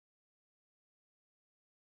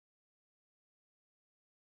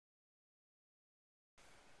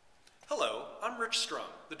I'm Rich Strum,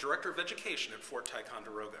 the Director of Education at Fort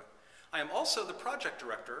Ticonderoga. I am also the Project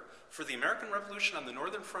Director for the American Revolution on the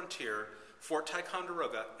Northern Frontier, Fort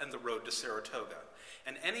Ticonderoga, and the Road to Saratoga,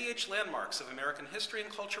 an NEH Landmarks of American History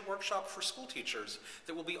and Culture workshop for school teachers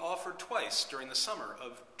that will be offered twice during the summer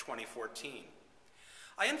of 2014.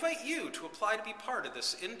 I invite you to apply to be part of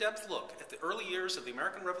this in-depth look at the early years of the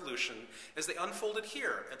American Revolution as they unfolded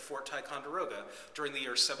here at Fort Ticonderoga during the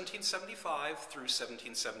years 1775 through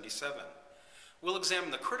 1777. We'll examine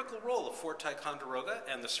the critical role of Fort Ticonderoga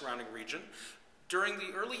and the surrounding region during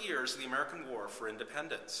the early years of the American War for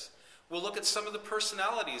Independence. We'll look at some of the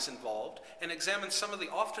personalities involved and examine some of the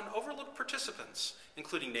often overlooked participants,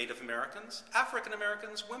 including Native Americans, African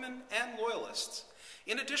Americans, women, and Loyalists.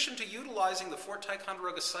 In addition to utilizing the Fort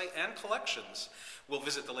Ticonderoga site and collections, we'll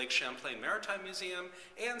visit the Lake Champlain Maritime Museum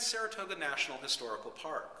and Saratoga National Historical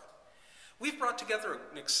Park. We've brought together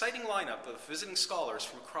an exciting lineup of visiting scholars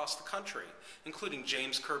from across the country, including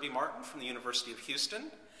James Kirby Martin from the University of Houston,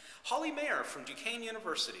 Holly Mayer from Duquesne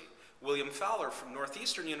University, William Fowler from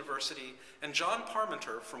Northeastern University, and John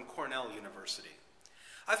Parmenter from Cornell University.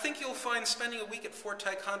 I think you'll find spending a week at Fort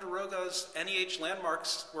Ticonderoga's NEH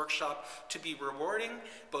Landmarks workshop to be rewarding,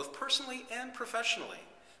 both personally and professionally.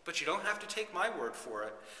 But you don't have to take my word for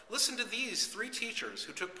it. Listen to these three teachers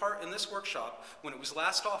who took part in this workshop when it was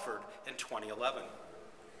last offered in 2011.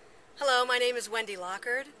 Hello, my name is Wendy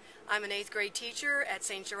Lockard. I'm an 8th grade teacher at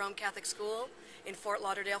St. Jerome Catholic School in Fort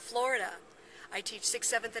Lauderdale, Florida. I teach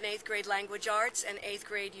 6th, 7th, and 8th grade language arts and 8th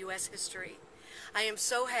grade U.S. history. I am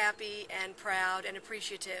so happy and proud and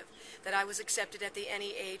appreciative that I was accepted at the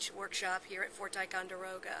NEH workshop here at Fort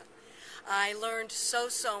Ticonderoga. I learned so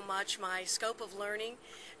much. My scope of learning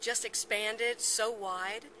just expanded so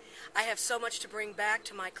wide. I have so much to bring back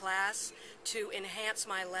to my class to enhance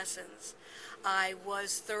my lessons. I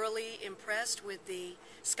was thoroughly impressed with the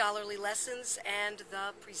scholarly lessons and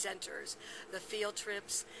the presenters, the field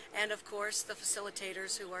trips, and of course the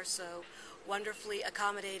facilitators who are so wonderfully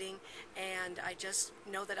accommodating, and I just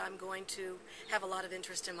know that I'm going to have a lot of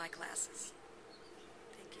interest in my classes.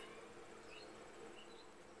 Thank you.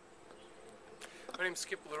 My name's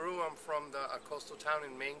Skip LaRue. I'm from the coastal town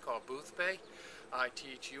in Maine called Boothbay. I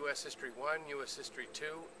teach U.S. History 1, U.S. History 2,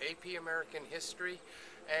 AP American History,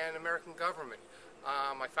 and American Government.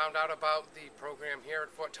 I found out about the program here at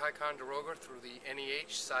Fort Ticonderoga through the NEH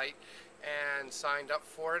site and signed up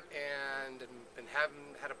for it, and been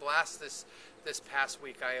had a blast this past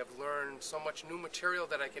week. I have learned so much new material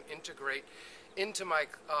that I can integrate into my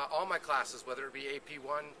all my classes, whether it be AP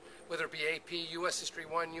 1, whether it be AP U.S. History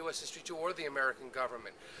 1, U.S. History 2, or the American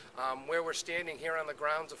Government. Where we're standing here on the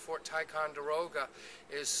grounds of Fort Ticonderoga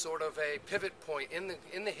is sort of a pivot point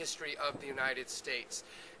in the history of the United States,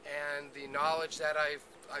 and the knowledge that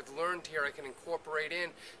I've learned here I can incorporate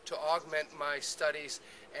in to augment my studies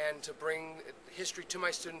and to bring history to my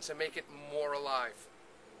students and make it more alive.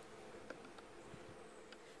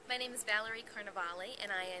 My name is Valerie Carnevale,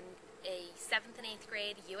 and I am a 7th and 8th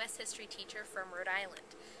grade U.S. history teacher from Rhode Island.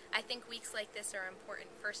 I think weeks like this are important,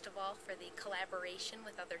 first of all, for the collaboration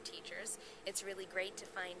with other teachers. It's really great to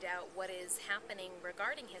find out what is happening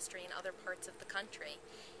regarding history in other parts of the country.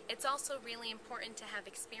 It's also really important to have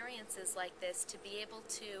experiences like this to be able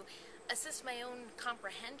to assist my own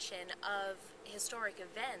comprehension of historic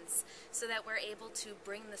events so that we're able to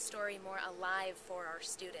bring the story more alive for our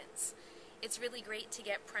students. It's really great to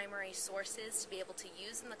get primary sources to be able to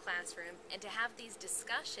use in the classroom and to have these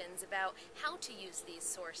discussions about how to use these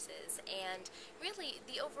sources and really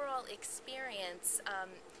the overall experience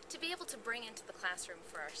to be able to bring into the classroom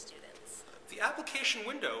for our students. The application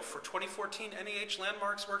window for 2014 NEH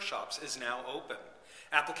Landmarks workshops is now open.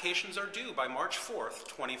 Applications are due by March 4th,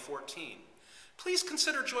 2014. Please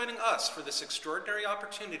consider joining us for this extraordinary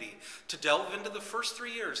opportunity to delve into the first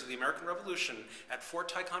 3 years of the American Revolution at Fort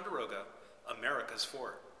Ticonderoga, America's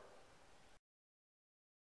Fort.